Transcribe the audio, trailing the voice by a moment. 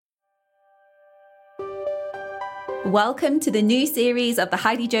Welcome to the new series of the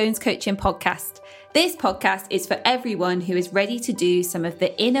Heidi Jones Coaching Podcast. This podcast is for everyone who is ready to do some of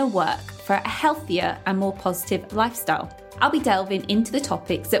the inner work for a healthier and more positive lifestyle. I'll be delving into the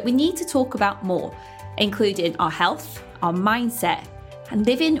topics that we need to talk about more, including our health, our mindset, and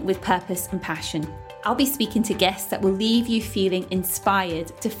living with purpose and passion. I'll be speaking to guests that will leave you feeling inspired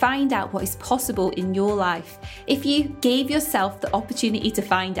to find out what is possible in your life if you gave yourself the opportunity to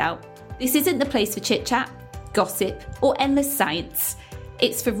find out. This isn't the place for chit-chat, gossip, or endless science.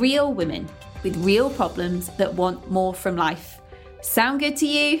 It's for real women with real problems that want more from life. Sound good to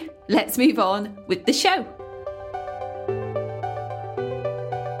you? Let's move on with the show.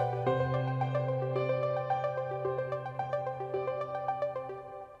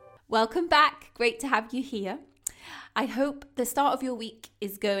 Welcome back. Great to have you here. I hope the start of your week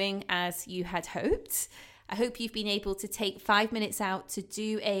is going as you had hoped. I hope you've been able to take 5 minutes out to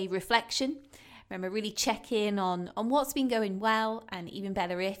do a reflection. Remember, really check in on what's been going well and even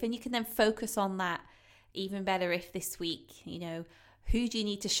better if, and you can then focus on that even better if this week. You know, who do you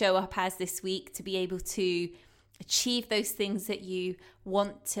need to show up as this week to be able to achieve those things that you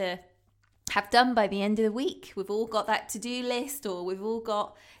want to have done by the end of the week? We've all got that to-do list, or we've all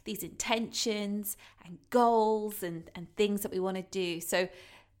got these intentions and goals and things that we want to do. So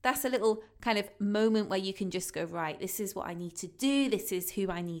that's a little kind of moment where you can just go, right, this is what I need to do. This is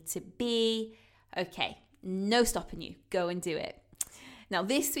who I need to be. Okay, no stopping you. Go and do it. Now,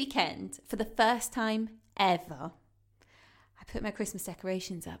 this weekend, for the first time ever, I put my Christmas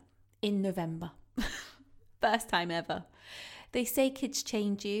decorations up in November. First time ever. They say kids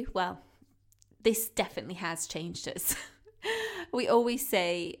change you. Well, this definitely has changed us. We always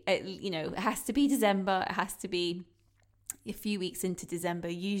say, it has to be December. It has to be a few weeks into December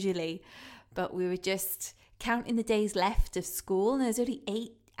usually. But we were just counting the days left of school, and there's only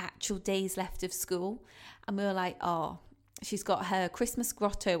 8 actual days left of school, and we were like, oh, she's got her Christmas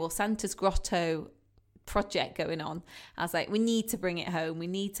grotto or Santa's grotto project going on. I was like, we need to bring it home. We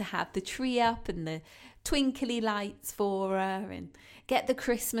need to have the tree up and the twinkly lights for her and get the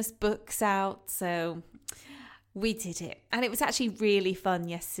Christmas books out. So we did it, and it was actually really fun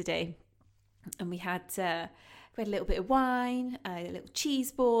yesterday. And we had a little bit of wine, a little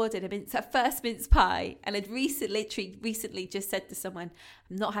cheese board, and a first mince pie. And I'd recently just said to someone,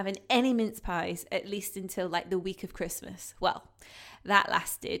 I'm not having any mince pies, at least until like the week of Christmas. Well, that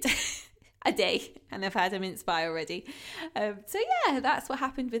lasted a day, and I've had a mince pie already. So yeah, that's what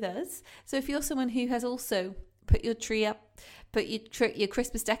happened with us. So if you're someone who has also put your tree up, put your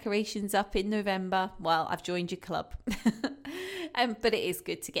Christmas decorations up in November, well, I've joined your club. But it is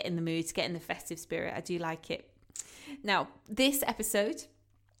good to get in the mood, to get in the festive spirit. I do like it. Now, this episode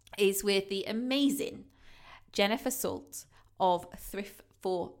is with the amazing Jennifer Sault of Thrift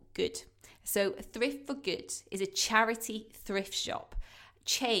for Good. So Thrift for Good is a charity thrift shop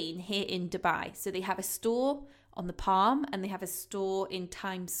chain here in Dubai. So they have a store on the Palm and they have a store in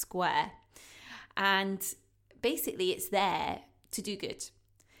Times Square. And basically it's there to do good.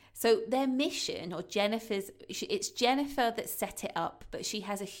 So their mission, or it's Jennifer that set it up, but she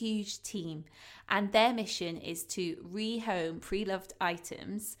has a huge team. And their mission is to rehome pre-loved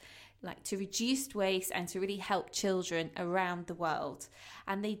items, like to reduce waste and to really help children around the world.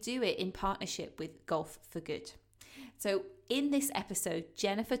 And they do it in partnership with Golf for Good. So in this episode,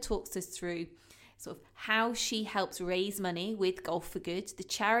 Jennifer talks us through sort of how she helps raise money with Golf for Good, the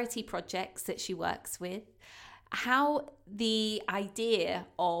charity projects that she works with, how the idea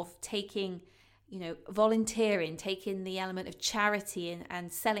of taking, volunteering, taking the element of charity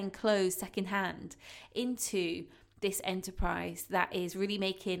and selling clothes secondhand into this enterprise that is really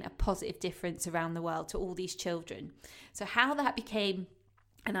making a positive difference around the world to all these children. So how that became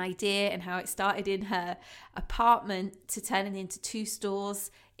an idea and how it started in her apartment to turning into 2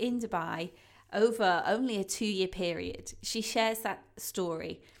 stores in Dubai over only a 2-year period. She shares that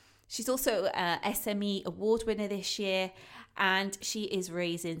story. She's also an SME award winner this year, and she is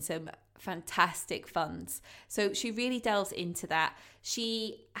raising some fantastic funds. So she really delves into that.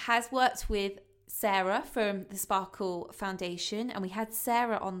 She has worked with Sarah from the Sparkle Foundation, and we had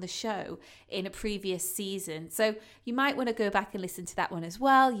Sarah on the show in a previous season. So you might want to go back and listen to that one as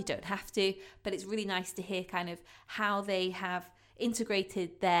well. You don't have to, but it's really nice to hear kind of how they have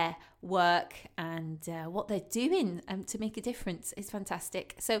integrated their work and what they're doing to make a difference. Is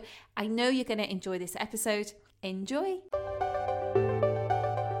fantastic. So I know you're going to enjoy this episode. Enjoy.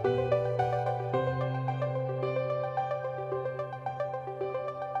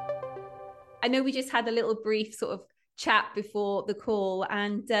 I know we just had a little brief sort of chat before the call,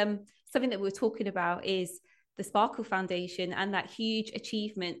 and something that we were talking about is the Sparkle Foundation and that huge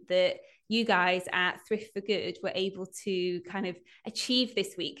achievement that you guys at Thrift for Good were able to kind of achieve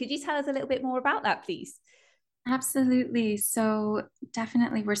this week. Could you tell us a little bit more about that, please? Absolutely. So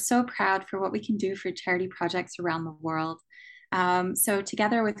definitely, we're so proud for what we can do for charity projects around the world. So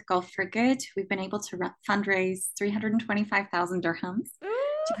together with Gulf for Good, we've been able to fundraise 325,000 dirhams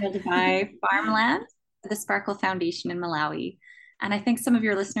to be able to buy farmland for the Sparkle Foundation in Malawi. And I think some of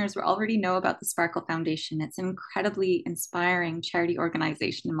your listeners will already know about the Sparkle Foundation. It's an incredibly inspiring charity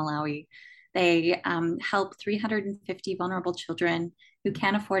organization in Malawi. They help 350 vulnerable children who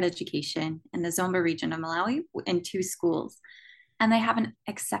can't afford education in the Zomba region of Malawi in 2 schools. And they have an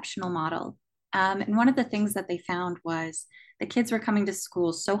exceptional model. And one of the things that they found was the kids were coming to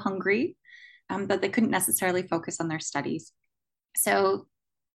school so hungry that they couldn't necessarily focus on their studies. So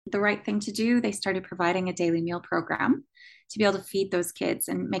the right thing to do, they started providing a daily meal program to be able to feed those kids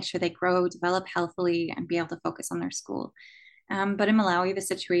and make sure they grow, develop healthily, and be able to focus on their school. But in Malawi, the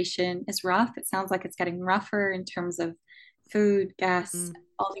situation is rough. It sounds like it's getting rougher in terms of food, gas, Mm.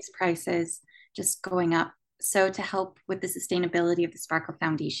 all these prices just going up. So, to help with the sustainability of the Sparkle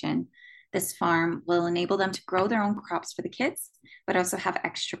Foundation, this farm will enable them to grow their own crops for the kids, but also have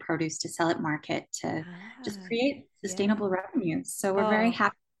extra produce to sell at market to just Ah, create yeah. sustainable revenues. So, we're very Oh,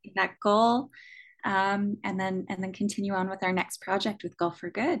 happy with that goal, and then continue on with our next project with Gulf for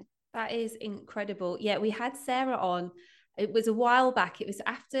Good. that is incredible. Yeah, we had Sarah on. It was a while back. It was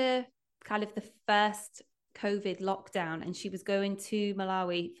after kind of the first COVID lockdown, and she was going to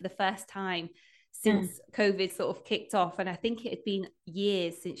Malawi for the first time Mm. since COVID sort of kicked off. And I think it had been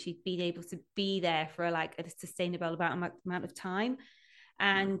years since she'd been able to be there for like a sustainable amount of time.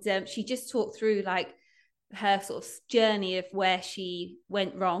 And she just talked through like her sort of journey of where she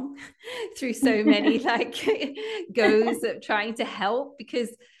went wrong through so many like goes of trying to help, because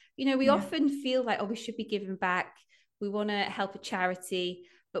we Yeah. often feel like, oh, we should be giving back, we want to help a charity,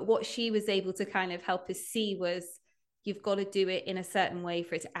 but what she was able to kind of help us see was you've got to do it in a certain way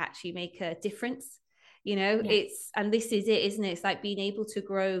for it to actually make a difference. Yeah. It's, and this is it, isn't it? It's like being able to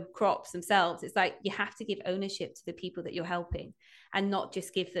grow crops themselves. It's like you have to give ownership to the people that you're helping and not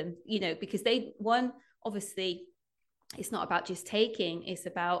just give them, because they, one, obviously it's not about just taking, it's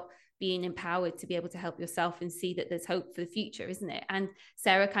about being empowered to be able to help yourself and see that there's hope for the future, isn't it? And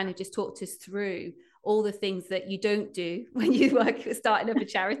Sarah kind of just talked us through all the things that you don't do when you work starting up a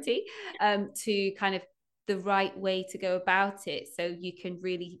charity, to kind of the right way to go about it so you can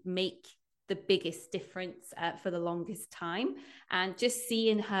really make the biggest difference for the longest time. And just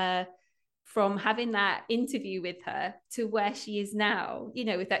seeing her from having that interview with her to where she is now,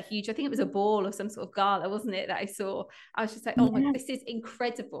 with that huge, I think it was a ball or some sort of gala, wasn't it, that I saw? I was just like, oh my, Yeah. this is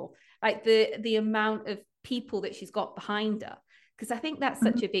incredible. Like the amount of people that she's got behind her. Because I think that's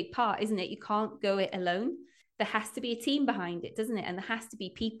such Mhm. a big part, isn't it? You can't go it alone. There has to be a team behind it, doesn't it? And there has to be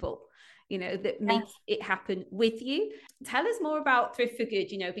people, that make Yes. it happen with you. Tell us more about Thrift for Good,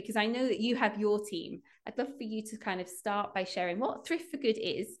 because I know that you have your team. I'd love for you to kind of start by sharing what Thrift for Good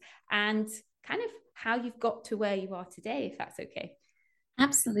is and kind of how you've got to where you are today, if that's okay.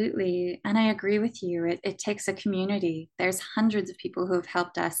 Absolutely. And I agree with you. It takes a community. There's hundreds of people who have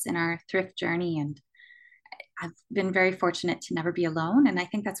helped us in our thrift journey. And I've been very fortunate to never be alone. And I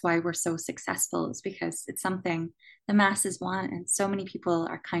think that's why we're so successful, is because it's something the masses want. And so many people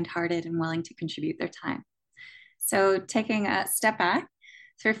are kind hearted and willing to contribute their time. So, taking a step back,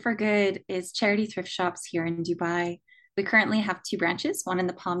 Thrift for Good is charity thrift shops here in Dubai. We currently have 2 branches, one in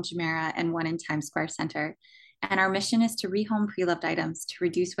the Palm Jumeirah and one in Times Square Center. And our mission is to rehome pre-loved items to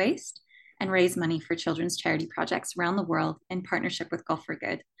reduce waste and raise money for children's charity projects around the world in partnership with Gulf for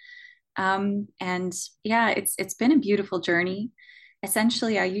Good. And yeah, it's been a beautiful journey.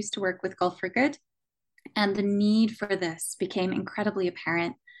 Essentially, I used to work with Gulf for Good, and the need for this became incredibly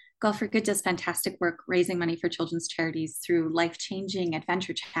apparent. Gulf for Good does fantastic work raising money for children's charities through life changing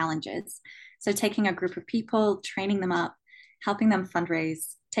adventure challenges. So, taking a group of people, training them up, helping them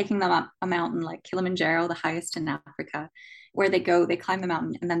fundraise, taking them up a mountain like Kilimanjaro, the highest in Africa, where they go, they climb the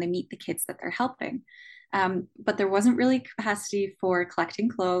mountain, and then they meet the kids that they're helping. But there wasn't really capacity for collecting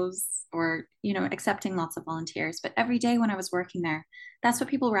clothes or, accepting lots of volunteers. But every day when I was working there, that's what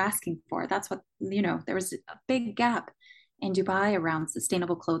people were asking for. That's what, there was a big gap in Dubai around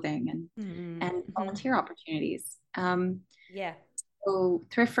sustainable clothing and Mm-hmm. volunteer opportunities. Yeah. So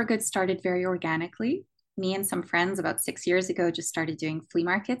Thrift for Good started very organically. Me and some friends about 6 years ago just started doing flea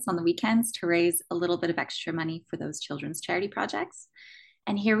markets on the weekends to raise a little bit of extra money for those children's charity projects.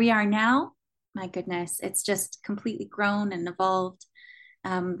 And here we are now. My goodness, it's just completely grown and evolved.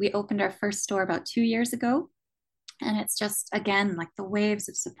 We opened our first store about 2 years ago, and it's just, again, like the waves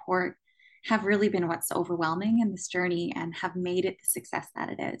of support have really been what's overwhelming in this journey and have made it the success that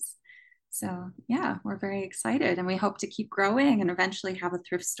it is. So, yeah, we're very excited and we hope to keep growing and eventually have a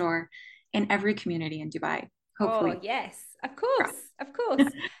thrift store in every community in Dubai, Oh, hopefully. yes, of course, of course.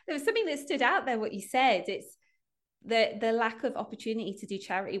 There was something that stood out there, what you said. It's the lack of opportunity to do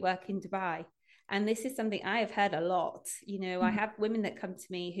charity work in Dubai. And this is something I have heard a lot. You know, I have women that come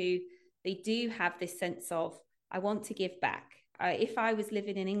to me who they do have this sense of, I want to give back. If I was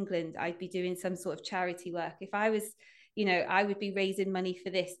living in England, I'd be doing some sort of charity work. If I was, you know, I would be raising money for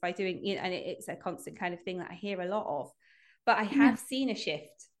this by doing, you know, and it's a constant kind of thing that I hear a lot of. But I Yeah. have seen a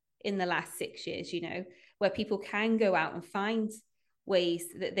shift in the last 6 years, you know, where people can go out and find ways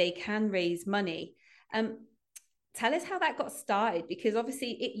that they can raise money. Tell us how that got started, because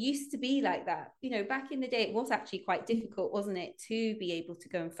obviously it used to be like that. You know, back in the day, it was actually quite difficult, wasn't it, to be able to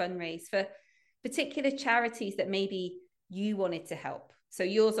go and fundraise for particular charities that maybe you wanted to help. So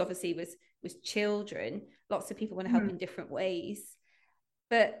yours obviously was children. Lots of people want to help in different ways.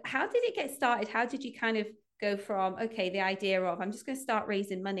 But how did it get started? How did you kind of go from, okay, the idea of I'm just going to start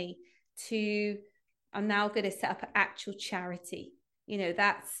raising money to I'm now going to set up an actual charity? You know,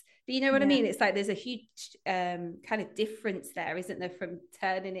 that's, but you know what I Yeah. mean? It's like there's a huge kind of difference there, isn't there, from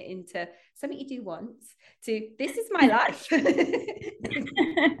turning it into something you do once to this is my life.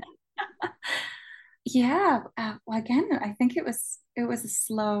 Yeah. Well, again, I think it was a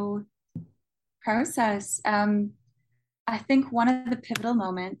slow process. I think one of the pivotal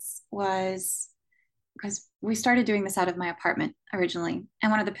moments was because we started doing this out of my apartment originally.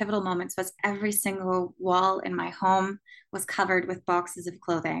 And one of the pivotal moments was every single wall in my home was covered with boxes of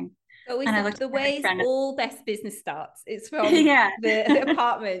clothing. Always And I looked the at my ways friend, all best business starts. It's from yeah. the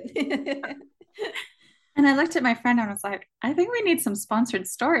apartment. And I looked at my friend and was like, I think we need some sponsored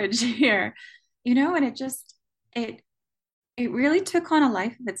storage here, and it it really took on a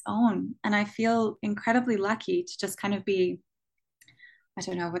life of its own. And I feel incredibly lucky to just kind of be, I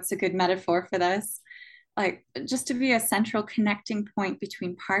don't know, what's a good metaphor for this? Like just to be a central connecting point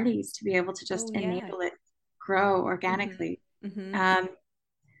between parties, to be able to just Oh yeah. enable it grow Mm-hmm. organically. Mm-hmm. Um,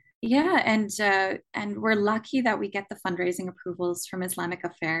 yeah, and we're lucky that we get the fundraising approvals from Islamic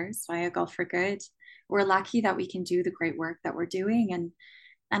Affairs via Gulf for Good. We're lucky that we can do the great work that we're doing, and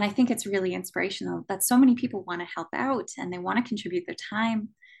I think it's really inspirational that so many people want to help out and they want to contribute their time.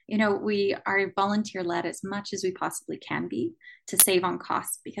 We are volunteer led as much as we possibly can be to save on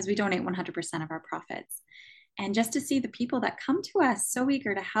costs because we donate 100% of our profits. And just to see the people that come to us so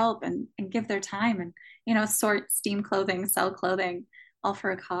eager to help and give their time and, sort, steam clothing, sell clothing, all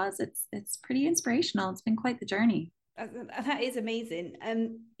for a cause, it's pretty inspirational. It's been quite the journey. That is amazing.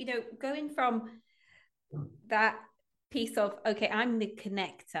 You know, going from that piece of, okay, I'm the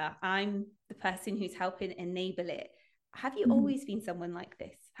connector, I'm the person who's helping enable it. Have you Mhm. always been someone like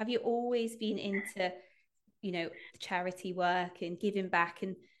this? Have you always been into, you know, charity work and giving back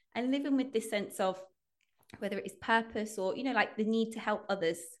and living with this sense of whether it is purpose or, you know, like the need to help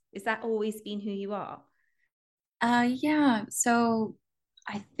others? Is that always been who you are? Yeah. So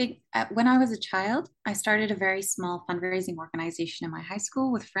I think when I was a child, I started a very small fundraising organization in my high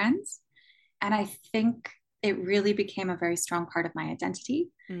school with friends. And I think it really became a very strong part of my identity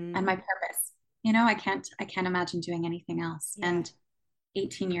and my Mm, purpose. I can't imagine doing anything else. yeah. And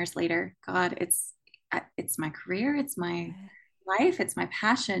 18 years later, God, it's my career, it's my Yeah. life, it's my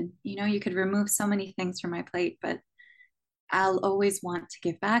passion. You could remove so many things from my plate, but I'll always want to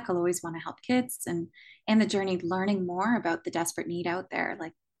give back. I'll always want to help kids and in the journey learning more about the desperate need out there.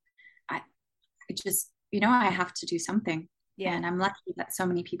 Like I, I just, I have to do something. Yeah. And I'm lucky that so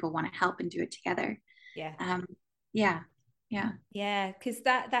many people want to help and do it together. Yeah. Um, yeah, yeah. Yeah, because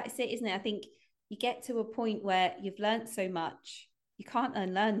that's it, isn't it? I think you get to a point where you've learned so much, you can't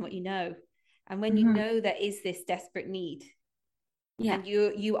unlearn what you know. And when you Mhm. know there is this desperate need Yeah, and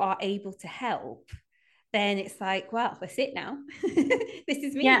you are able to help, then it's like, well, that's it now. This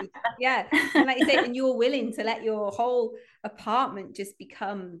is yeah. me. Yeah. And like you say, and you're willing to let your whole apartment just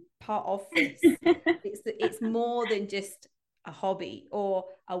become part of this. It's more than just a hobby or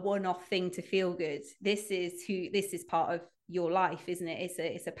a one-off thing to feel good. This is part of your life, isn't it?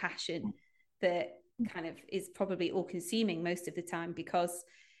 It's a passion that kind of is probably all consuming most of the time because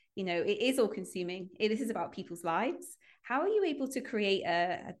you know it is all consuming. This is about people's lives. How are you able to create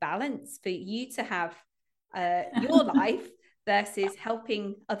a balance for you to have your life versus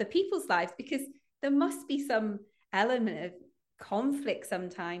helping other people's lives? Because there must be some element of conflict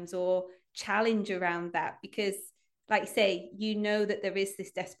sometimes or challenge around that because like say you know that there is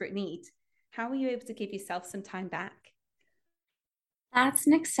this desperate need. How are you able to give yourself some time back? That's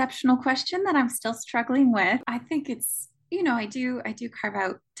an exceptional question that I'm still struggling with. I think it's I do carve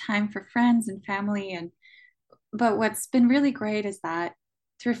out time for friends and family, and but what's been really great is that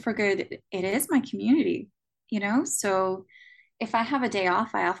Thrift for Good, it is my community. So if I have a day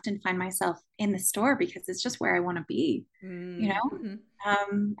off, I often find myself in the store because it's just where I want to be, you know?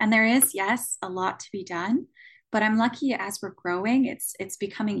 Mm-hmm. And there is, yes, a lot to be done, but I'm lucky as we're growing, it's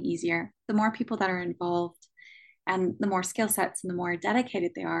becoming easier. The more people that are involved and the more skill sets and the more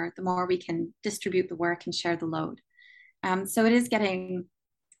dedicated they are, the more we can distribute the work and share the load. So it's getting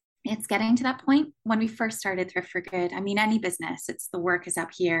to that point. When we first started Thrift for Good, I mean, any business, it's the work is up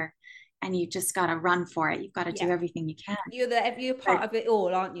here and you just got to run for it. You've got to do Yeah. everything you can. You're But part of it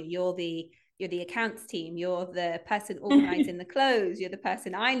all, aren't you? You're the accounts team. You're the person organizing the clothes. You're the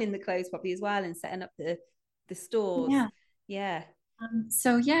person ironing the clothes probably as well and setting up the stores. yeah. Yeah.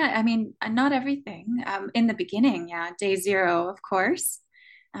 So yeah, I mean, not everything. In the beginning, yeah, day zero, of course.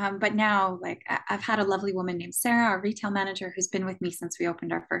 But now, like, I've had a lovely woman named Sarah, our retail manager, who's been with me since we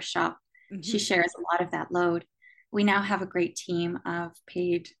opened our first shop. She Mm-hmm. shares a lot of that load. We now have a great team of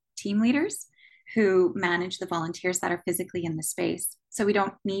paid team leaders who manage the volunteers that are physically in the space. So we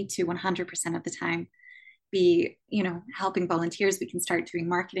don't need to 100% of the time be, helping volunteers. We can start doing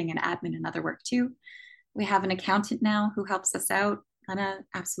marketing and admin and other work too. We have an accountant now who helps us out. Anna,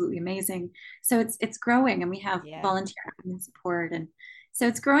 absolutely amazing. So it's growing, and we have Yeah. volunteer admin support, and so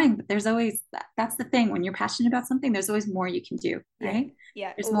it's growing. But there's always that's the thing, when you're passionate about something, there's always more you can do, Yeah. right?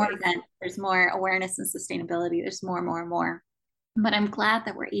 Yeah. There's more Always. event, there's more awareness and sustainability. There's more, more, more. But I'm glad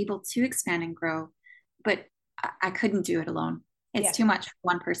that we're able to expand and grow. But I couldn't do it alone. It's Yeah. too much for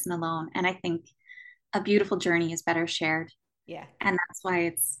one person alone, and I think a beautiful journey is better shared. Yeah. And that's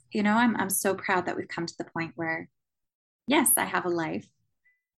why I'm so proud that we've come to the point where, yes, I have a life.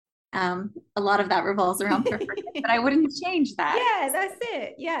 A lot of that revolves around Thrift for Good, but I wouldn't change that. Yeah, that's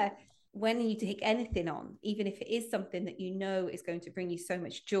it. Yeah. When you take anything on, even if it is something that you know is going to bring you so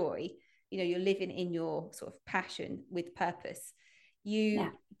much joy, you're living in your sort of passion with purpose, you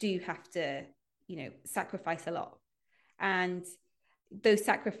Yeah. do have to, sacrifice a lot. And those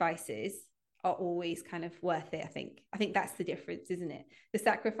sacrifices are always kind of worth it, I think. I think that's the difference, isn't it? The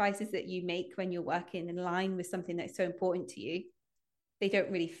sacrifices that you make when you're working in line with something that's so important to you, they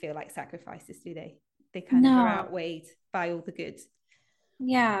don't really feel like sacrifices, do they? They kind of are No. outweighed by all the good.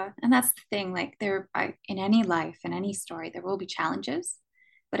 Yeah. And that's the thing. Like, in any life, in any story, there will be challenges.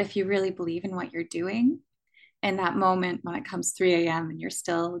 But if you really believe in what you're doing, in that moment when it comes 3 a.m. and you're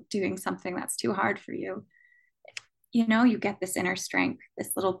still doing something that's too hard for you, you get this inner strength,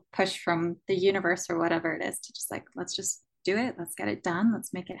 this little push from the universe or whatever it is to just like, let's just do it. Let's get it done.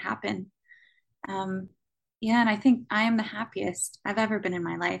 Let's make it happen. Um, yeah, and I think I am the happiest I've ever been in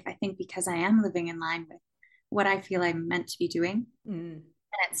my life. I think because I am living in line with what I feel I'm meant to be doing. Mm.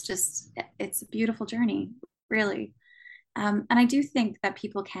 And it's a beautiful journey, really. And I do think that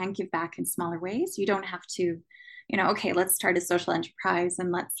people can give back in smaller ways. You don't have to, okay, let's start a social enterprise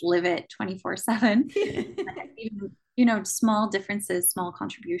and let's live it 24/7. Even, small differences, small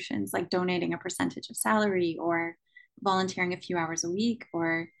contributions, like donating a percentage of salary or volunteering a few hours a week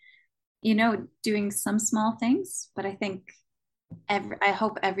or, doing some small things. But I think I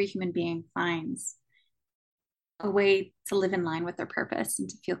hope every human being finds a way to live in line with their purpose and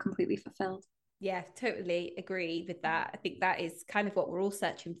to feel completely fulfilled. Yeah, totally agree with that. I think that is kind of what we're all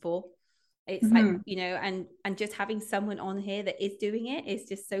searching for. It's like, Mm-hmm. and just having someone on here that is doing it is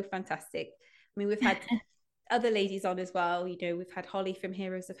just so fantastic. I mean, we've had other ladies on as well. We've had Holly from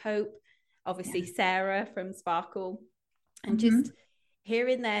Heroes of Hope, obviously Yeah. Sarah from Sparkle, and Mm-hmm. just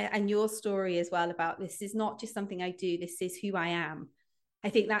hearing there and your story as well about this is not just something I do, this is who I am. I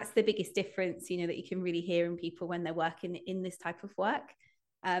think that's the biggest difference, that you can really hear in people when they're working in this type of work.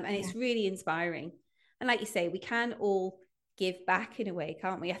 And Yeah. it's really inspiring. And like you say, we can all give back in a way,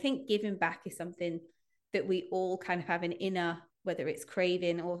 can't we? I think giving back is something that we all kind of have an inner, whether it's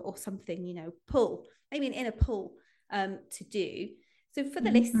craving or something, pull, maybe an inner pull to do. So for the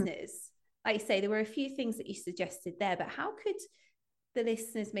Mm-hmm. listeners, like you say, there were a few things that you suggested there, but how could the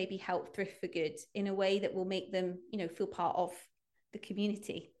listeners maybe help Thrift for Good in a way that will make them, feel part of the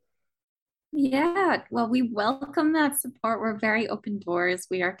community? Yeah, well, we welcome that support. We're very open doors.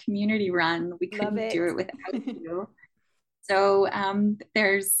 We are community run. We Love couldn't do it. it without you. So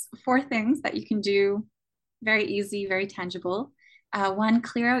there's 4 things that you can do, very easy, very tangible. One,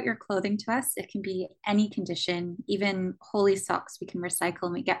 clear out your clothing to us. It can be any condition, even holey socks we can recycle,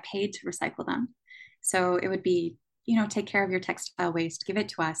 and we get paid to recycle them. So it would be, take care of your textile waste, give it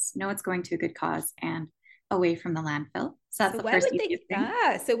to us, know it's going to a good cause and away from the landfill. So that's So the where first would they easiest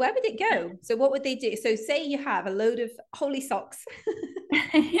thing. so where would it go? So what would they do? So say you have a load of holy socks.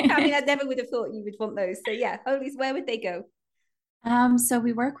 I mean, I never would have thought you would want those. So yeah, Holies, where would they go? So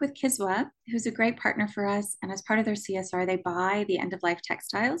we work with Kiswa, who's a great partner for us. And as part of their CSR, they buy the end of life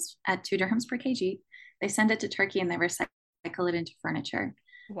textiles at 2 dirhams per kg. They send it to Turkey and they recycle it into furniture.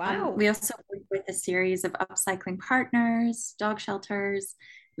 Wow. We also work with a series of upcycling partners, dog shelters,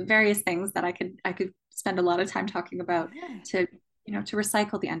 various things that I could spend a lot of time talking about Yeah. to to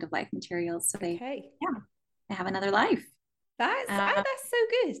recycle the end of life materials so Okay. they have another life. Uh, That's so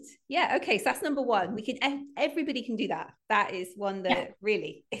good. Yeah. Okay. So that's number one. We can everybody can do that. That is one yeah, that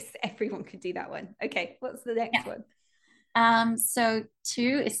really is everyone could do that one. Okay. What's the yeah. next one? So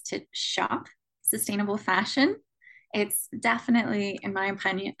two is to shop sustainable fashion. It's definitely, in my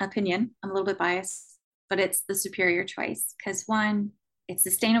opinion, I'm a little bit biased, but it's the superior choice because one, it's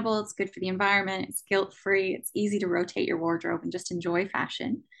sustainable, it's good for the environment, it's guilt-free, it's easy to rotate your wardrobe and just enjoy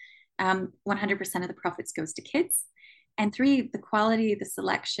fashion. 100% of the profits goes to kids. And three, the quality, the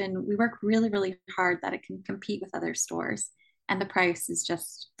selection, we work really, really hard that it can compete with other stores. And the price is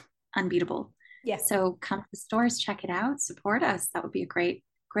just unbeatable. Yeah. So come to the stores, check it out, support us. That would be a great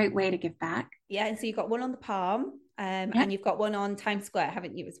way to give back. Yeah. And so you've got one on the Palm, Yeah. and you've got one on Times Square,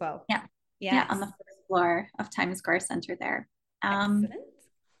 haven't you, as well? Yeah. Yeah. Yes. On the first floor of Times Square Center there. Excellent.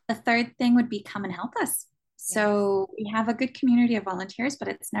 The third thing would be come and help us. Yes. So we have a good community of volunteers, but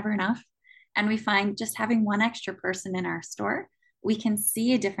it's never enough. And we find just having one extra person in our store, we can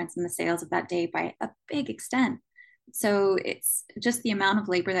see a difference in the sales of that day by a big extent. So it's just the amount of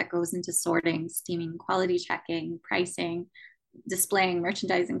labor that goes into sorting, steaming, quality checking, pricing, displaying,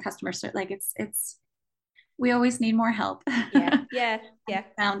 merchandising, customer service. Like it's we always need more help. Yeah. Yeah. Yeah.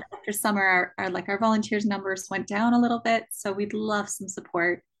 Found after summer our volunteers numbers went down a little bit, so we'd love some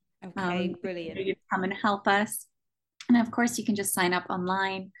support. Okay. For Brilliant. you to come and help us. And of course, you can just sign up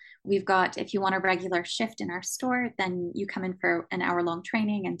online. We've got, if you want a regular shift in our store, then you come in for an hour-long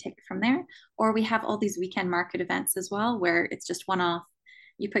training and take it from there. Or we have all these weekend market events as well, where it's just one-off.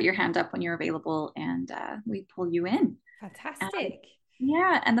 You put your hand up when you're available, and we pull you in. And Fantastic.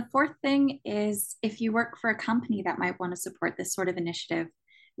 yeah, and the fourth thing is if you work for a company that might want to support this sort of initiative,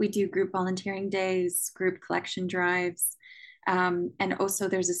 we do group volunteering days, group collection drives. And also,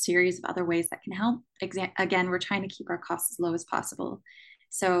 there's a series of other ways that can help. Again, we're trying to keep our costs as low as possible.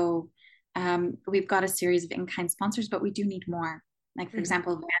 So we've got a series of in-kind sponsors, but we do need more. Like, for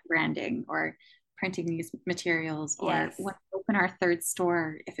example, van branding or printing these materials, or Yes. when we open our third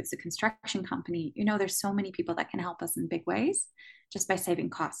store, if it's a construction company, there's so many people that can help us in big ways just by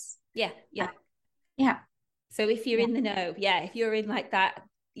saving costs. Yeah. Yeah. Yeah. So if you're Yeah. in the know, yeah, if you're in like that,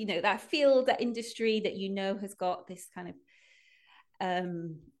 that field, that industry that has got this kind of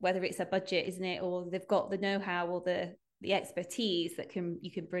whether it's a budget, isn't it, or they've got the know-how or the expertise that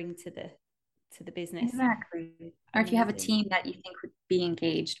you can bring to the business. Exactly. Or if you have a team that you think would be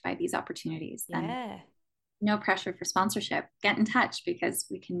engaged by these opportunities, then no pressure for sponsorship. Get in touch because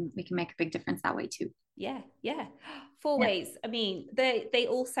we can make a big difference that way too. Yeah. Four ways. I mean, they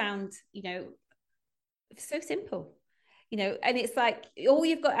all sound, so simple. And it's like all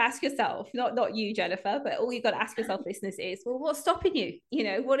you've got to ask yourself, not you, Jennifer, but all you've got to ask yourself, listeners, is, well, what's stopping you?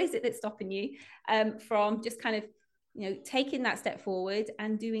 What is it that's stopping you from just kind of, taking that step forward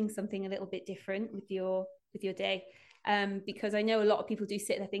and doing something a little bit different with your day? Because I know a lot of people do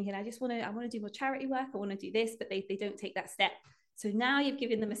sit there thinking, I want to do more charity work, I want to do this, but they don't take that step. So now you've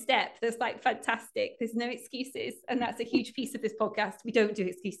given them a step that's like fantastic. There's no excuses. And that's a huge piece of this podcast. We don't do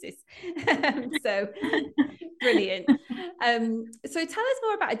excuses. So brilliant. So tell us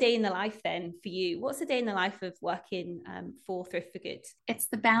more about a day in the life then for you. What's a day in the life of working for Thrift for Good? It's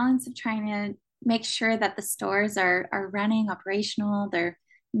the balance of trying to make sure that the stores are running operational, they're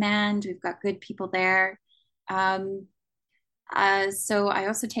manned, we've got good people there. So I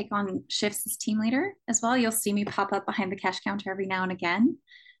also take on shifts as team leader as well. You'll see me pop up behind the cash counter every now and again.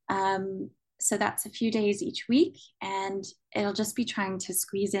 So that's a few days each week, and it'll just be trying to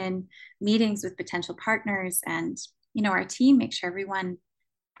squeeze in meetings with potential partners and our team, make sure everyone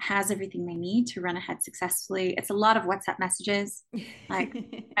has everything they need to run ahead successfully. It's a lot of WhatsApp messages. Like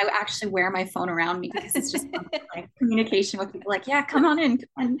I actually wear my phone around me because it's just like communication with people like, yeah, come on in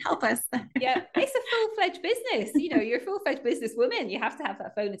and help us. Yeah, it's a full-fledged business. You're a full-fledged businesswoman. You have to have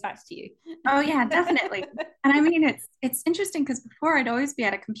that phone attached to you. Oh yeah, definitely. And I mean, it's interesting because before I'd always be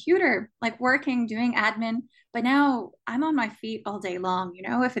at a computer, like working, doing admin, but now I'm on my feet all day long.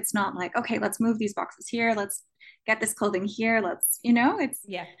 If it's not like, okay, let's move these boxes here, let's get this clothing here, it's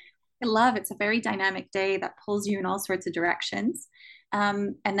a very dynamic day that pulls you in all sorts of directions.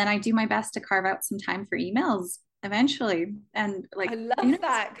 And then I do my best to carve out some time for emails eventually. And I like, love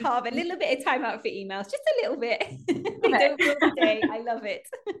that. Carve a little bit of time out for emails, just a little bit. They it. don't all day. I love it.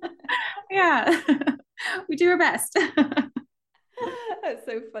 Yeah, we do our best. That's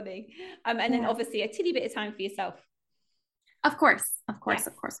so funny. And then Yeah. obviously a teeny bit of time for yourself. Of course, of course, Yes.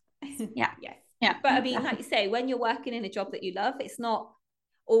 of course. Yeah, Yes. yeah, But I mean, like definitely. you say, when you're working in a job that you love, it's not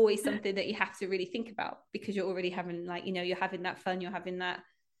always something that you have to really think about because you're already having, like, you know, you're having that fun, you're having that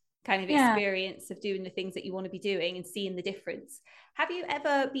kind of Yeah, experience of doing the things that you want to be doing and seeing the difference. Have you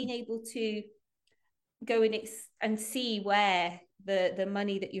ever been able to go and see where the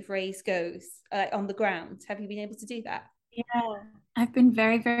money that you've raised goes on the ground? Have you been able to do that? yeah. I've been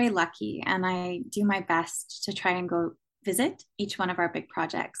very, very lucky, and I do my best to try and go visit each one of our big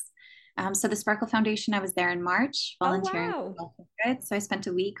projects. So the Sparkle Foundation, I was there in March Oh, volunteering wow. for Health Good. So I spent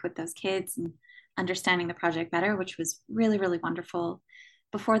a week with those kids and understanding the project better, which was really, really wonderful.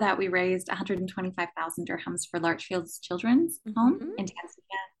 Before that, we raised 125,000 dirhams for Larchfield's Children's Home Mm-hmm. in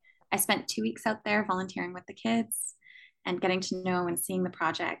Tanzania. I spent 2 weeks out there volunteering with the kids and getting to know and seeing the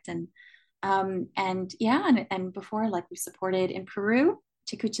project. And yeah, and before, like, we supported in Peru,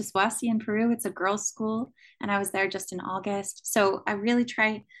 Chicucheswasi in Peru. It's a girls' school, and I was there just in August. So I really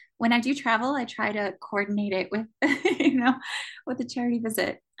try, when I do travel, I try to coordinate it with, with a charity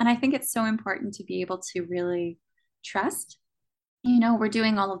visit. And I think it's so important to be able to really trust. We're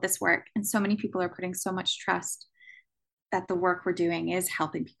doing all of this work, and so many people are putting so much trust that the work we're doing is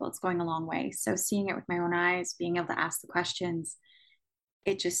helping people. It's going a long way. So seeing it with my own eyes, being able to ask the questions,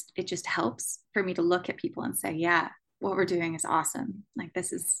 it just helps for me to look at people and say, yeah, what we're doing is awesome. Like,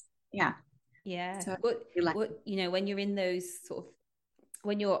 this is, yeah. Yeah. So like, What, you know, when you're in those sort of,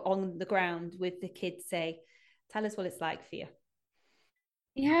 when you're on the ground with the kids, say, tell us what it's like for you.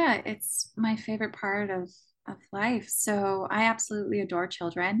 yeah, it's my favorite part of life. So I absolutely adore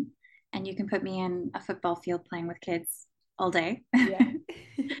children, and you can put me in a football field playing with kids all day. Yeah.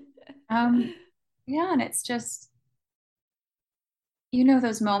 um, yeah, and it's just,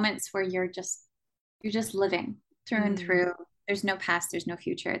 those moments where you're just living through and Mm, through. There's no past, there's no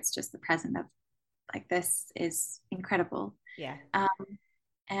future. It's just the present of, like, this is incredible. yeah. Um,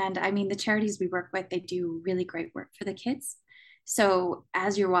 and I mean, the charities we work with, they do really great work for the kids. So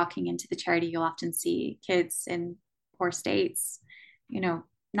as you're walking into the charity, you'll often see kids in poor states, you know,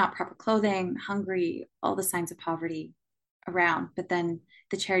 not proper clothing, hungry, all the signs of poverty around. But then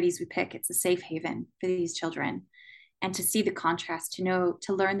the charities we pick, it's a safe haven for these children. And to see the contrast, to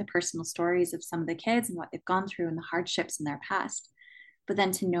learn the personal stories of some of the kids and what they've gone through and the hardships in their past, but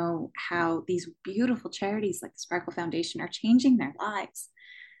then to know how these beautiful charities like the Sparkle Foundation are changing their lives.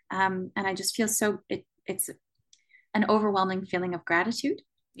 And I just feel it's an overwhelming feeling of gratitude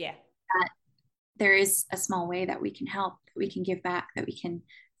Yeah. that there is a small way that we can help, that we can give back, that we can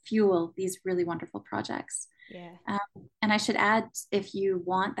fuel these really wonderful projects. Yeah. Um, and I should add, if you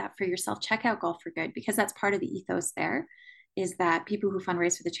want that for yourself, check out Golf for Good, because that's part of the ethos there, is that people who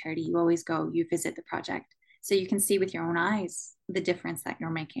fundraise for the charity, you always go, you visit the project. So you can see with your own eyes the difference that you're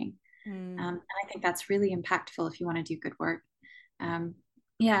making. Mm. And I think that's really impactful if you want to do good work. Um,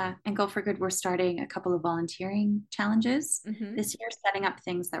 yeah, and Go for Good, we're starting a couple of volunteering challenges Mm-hmm. this year, setting up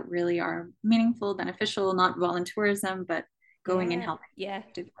things that really are meaningful, beneficial, not volunteerism, but going and Yeah. helping Yeah. in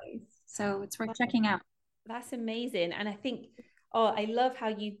effective ways. So it's worth Wow. checking out. That's amazing. And I think, oh, I love how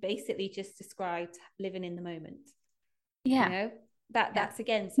you basically just described living in the moment. You Yeah, know, that yeah. that's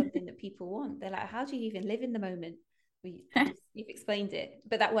again something that people want. They're like, how do you even live in the moment? You've explained it,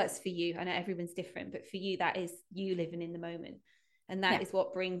 but that works for you. I know everyone's different, but for you, that is you living in the moment. And that Yeah, is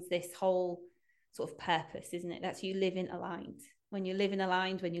what brings this whole sort of purpose, isn't it? That's you living aligned. When you're living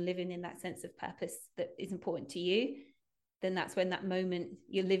aligned, when you're living in that sense of purpose that is important to you, then that's when that moment,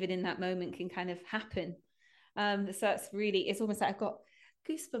 you're living in that moment, can kind of happen. So that's really, it's almost like I've got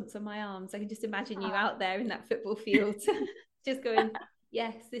goosebumps on my arms. I can just imagine you out there in that football field, just going,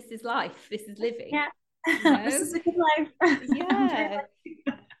 yes, this is life, this is living, yeah. you This know? is a good life. I'm very Yeah. lucky.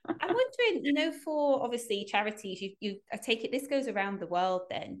 I'm wondering, you know, for obviously charities, I take it this goes around the world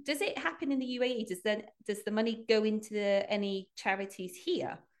then. Does it happen in the UAE? Does the money go into any charities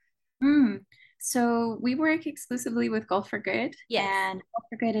here? Mm. So we work exclusively with Golf for Good, Yes. and Golf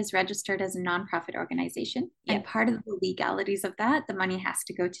for Good is registered as a nonprofit organization. And Yep. part of the legalities of that, the money has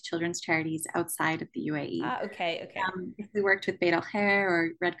to go to children's charities outside of the UAE. Ah, okay, okay. If we worked with Beit Al Khair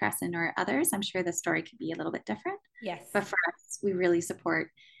or Red Crescent or others, I'm sure the story could be a little bit different. Yes. But for us, we really support.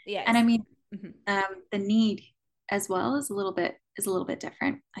 And Yes. I mean, Mhm. the need as well is a little bit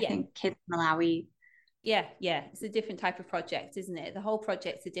different. I Yeah. think kids in Malawi. Yeah, yeah, it's a different type of project, isn't it? The whole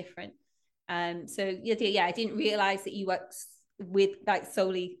projects are different. So yeah, yeah, I didn't realize that you work with like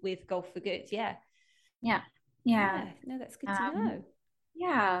solely with Golf for Good. Yeah, Yeah. Yeah. Yeah, no, that's good to Um, know.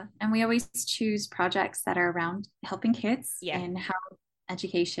 yeah. And we always choose projects that are around helping kids Yeah, in health,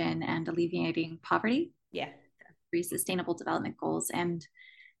 education, and alleviating poverty, yeah, three sustainable development goals, and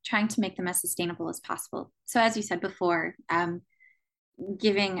trying to make them as sustainable as possible. So, as you said before,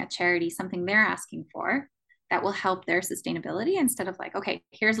 giving a charity something they're asking for that will help their sustainability instead of like, okay,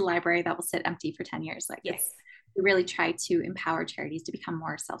 here's a library that will sit empty for 10 years like this. yes, We really try to empower charities to become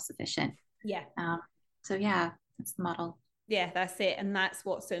more self sufficient. yeah. Um, so, yeah, that's the model. Yeah, that's it. And that's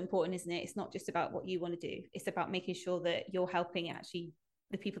what's so important, isn't it? It's not just about what you want to do. It's about making sure that you're helping actually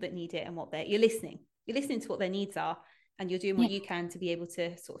the people that need it and what they're you're listening. You're listening to what their needs are and you're doing Yeah, what you can to be able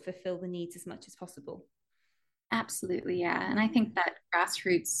to sort of fulfill the needs as much as possible. absolutely. Yeah. And I Yeah. think that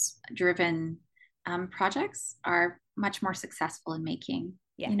grassroots driven projects are much more successful in making,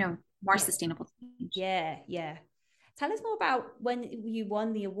 Yeah. more Yeah. sustainable change. Yeah. Yeah. Tell us more about when you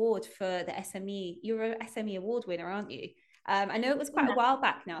won the award for the SME. You're a SME award winner, aren't you? I know it was quite a Yeah. while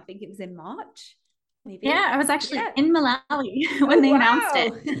back now. I think it was in March, maybe. Yeah, I was actually Yeah. in Malawi when Oh, they announced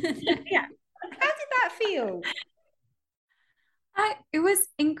it. wow. Yeah. How did that feel? It was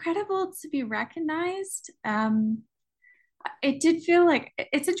incredible to be recognized. It did feel like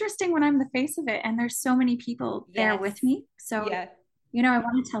it's interesting when I'm the face of it and there's so many people there Yes. with me. So, Yeah. I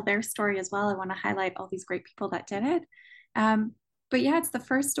want to tell their story as well. I want to highlight all these great people that did it. Um, but yeah, it's the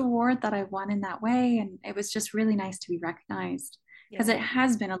first award that I won in that way. And it was just really nice to be recognized because Yeah. it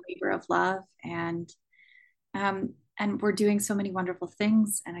has been a labor of love and we're doing so many wonderful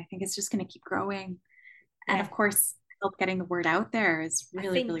things. And I think it's just going to keep growing. And Yeah. of course, help getting the word out there is I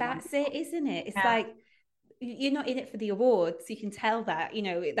really, think really that's wonderful. it, isn't it? It's Yeah. like you're not in it for the awards. You can tell that,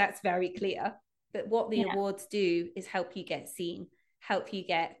 that's very clear. But what the Yeah. awards do is help you get seen, help you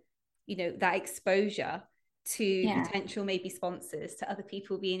get, that exposure to Yeah. potential maybe sponsors, to other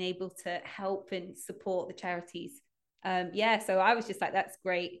people being able to help and support the charities. Yeah, so I was just like, that's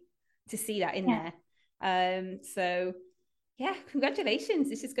great to see that in Yeah. there. So yeah,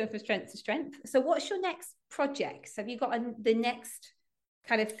 congratulations. It's just going from strength to strength. So what's your next projects? Have you got the next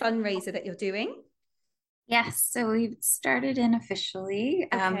kind of fundraiser that you're doing? Yes, so we've started in officially.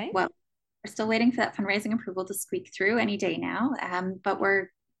 Okay. Well, we're still waiting for that fundraising approval to squeak through any day now. But we're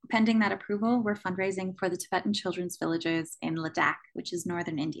pending that approval. We're fundraising for the Tibetan children's villages in Ladakh, which is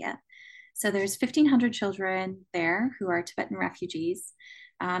northern India. So there's 1,500 children there who are Tibetan refugees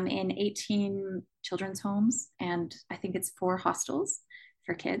in 18 children's homes, and I think it's 4 hostels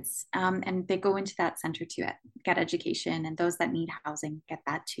for kids. And they go into that center to get education, and those that need housing get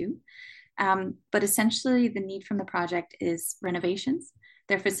that too. But essentially, the need from the project is renovations.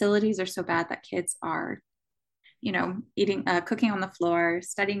 Their facilities are so bad that kids are, cooking on the floor,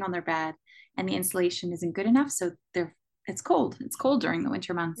 studying on their bed, and the insulation isn't good enough. So it's cold. It's cold during the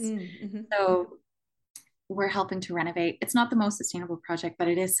winter months. Mm-hmm. So we're helping to renovate. It's not the most sustainable project, but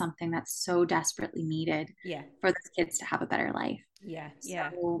it is something that's so desperately needed Yeah. for these kids to have a better life. Yeah.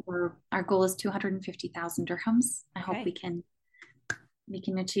 Yeah. So our goal is 250,000 dirhams. I hope Okay. we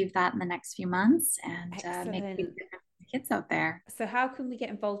can achieve that in the next few months and make a big Excellent. difference to kids out there. So how can we get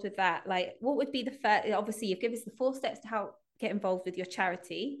involved with that? Like, what would be the first? Obviously, you've given us the 4 steps to how get involved with your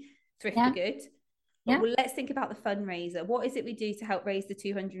charity, Thrift for Yeah, Good. But yeah, let's think about the fundraiser. What is it we do to help raise the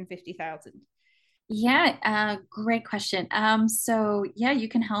 250,000? yeah. Great question. So yeah, you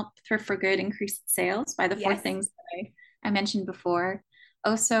can help Thrift for Good increase sales by the 4 Yes. things that I mentioned before.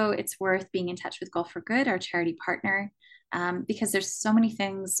 Also, it's worth being in touch with Golf for Good, our charity partner, because there's so many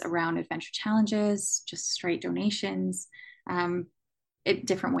things around adventure challenges, just straight donations, um,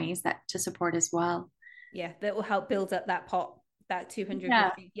 different ways that to support as well. Yeah, that will help build up that pot, that Yeah,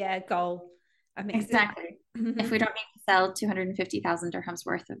 250, yeah, goal. Amazing. exactly. If Mm-hmm. we don't need to sell 250,000 dirhams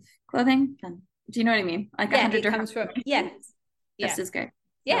worth of clothing, then do you know what I mean? Like a Yeah, hundred it dirhams comes from, yeah, donations, yeah, just as good.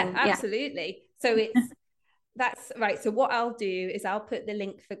 yeah, So yeah, absolutely. So that's right. So what I'll do is I'll put the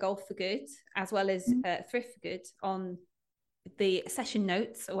link for Golf for Good as well as Thrift for Good on the session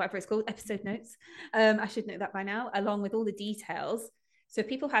notes or whatever it's called, episode notes. I should know that by now, along with all the details. So if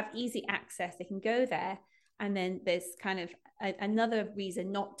people have easy access, they can go there. And then there's kind of another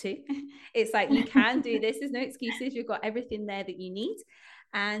reason not to. It's like you can do this. There's no excuses. You've got everything there that you need.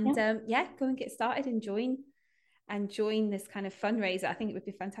 And yeah, yeah, go and get started and join this kind of fundraiser. I think it would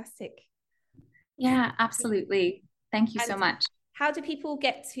be fantastic. yeah, absolutely. Thank you so And much. how do people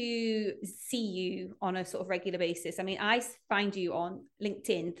get to see you on a sort of regular basis? I mean, I find you on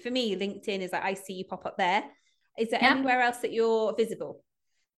LinkedIn. For me, LinkedIn is like I see you pop up there. Is there Yeah. anywhere else that you're visible?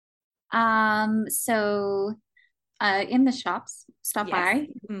 So In the shops, stop Yes. by,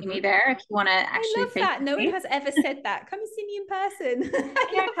 see me there if you want to I actually love face that. to No one face. has ever said that. Come and see me in person. I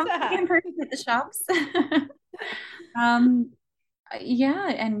Yeah, love come see me that. in person at the shops. um, yeah,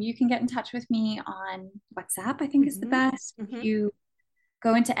 and you can get in touch with me on WhatsApp, I think is the best. If you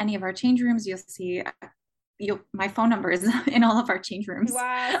go into any of our change rooms, you'll see my phone number is in all of our change rooms.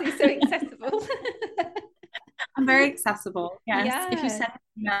 Wow, so you're so accessible. I'm very accessible. Yes. If you Yeah. send an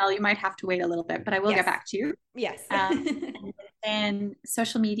email, you might have to wait a little bit, but I will get Yes. back to you. Yes. And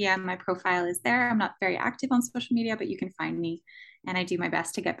social media, my profile is there. I'm not very active on social media, but you can find me. And I do my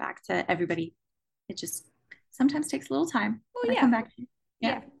best to get back to everybody. It just sometimes takes a little time, Oh but I come yeah. back to you.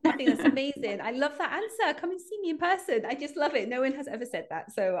 Yeah. Yeah, I think that's amazing. I love that answer. Come and see me in person. I just love it. No one has ever said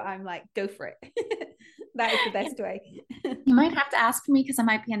that. So I'm like, go for it. That is the best way. You might have to ask for me because I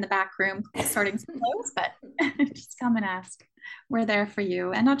might be in the back room sorting some clothes, but just come and ask. We're there for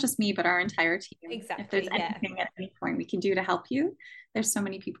you. And not just me, but our entire team. If there's Exactly. Yeah. anything at any point we can do to help you, there's so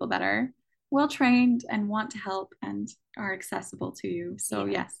many people that are well trained and want to help and are accessible to you. So,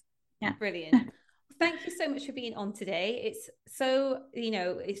 Yeah. yes. Yeah. Brilliant. Thank you so much for being on today. It's so,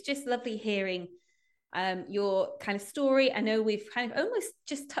 it's just lovely hearing your kind of story. I know we've kind of almost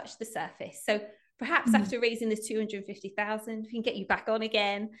just touched the surface. So perhaps after raising this 250,000, we can get you back on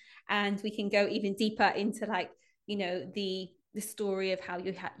again, and we can go even deeper into like, the story of how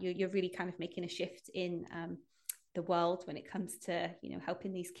you're really kind of making a shift in the world when it comes to,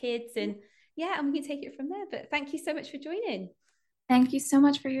 helping these kids. And yeah, and we can take it from there. But thank you so much for joining. Thank you so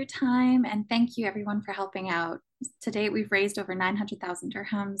much for your time. And thank you, everyone, for helping out. To date, we've raised over 900,000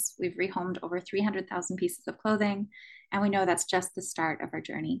 dirhams. We've rehomed over 300,000 pieces of clothing. And we know that's just the start of our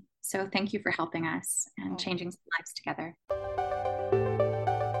journey. So thank you for helping us and Oh. changing some lives together.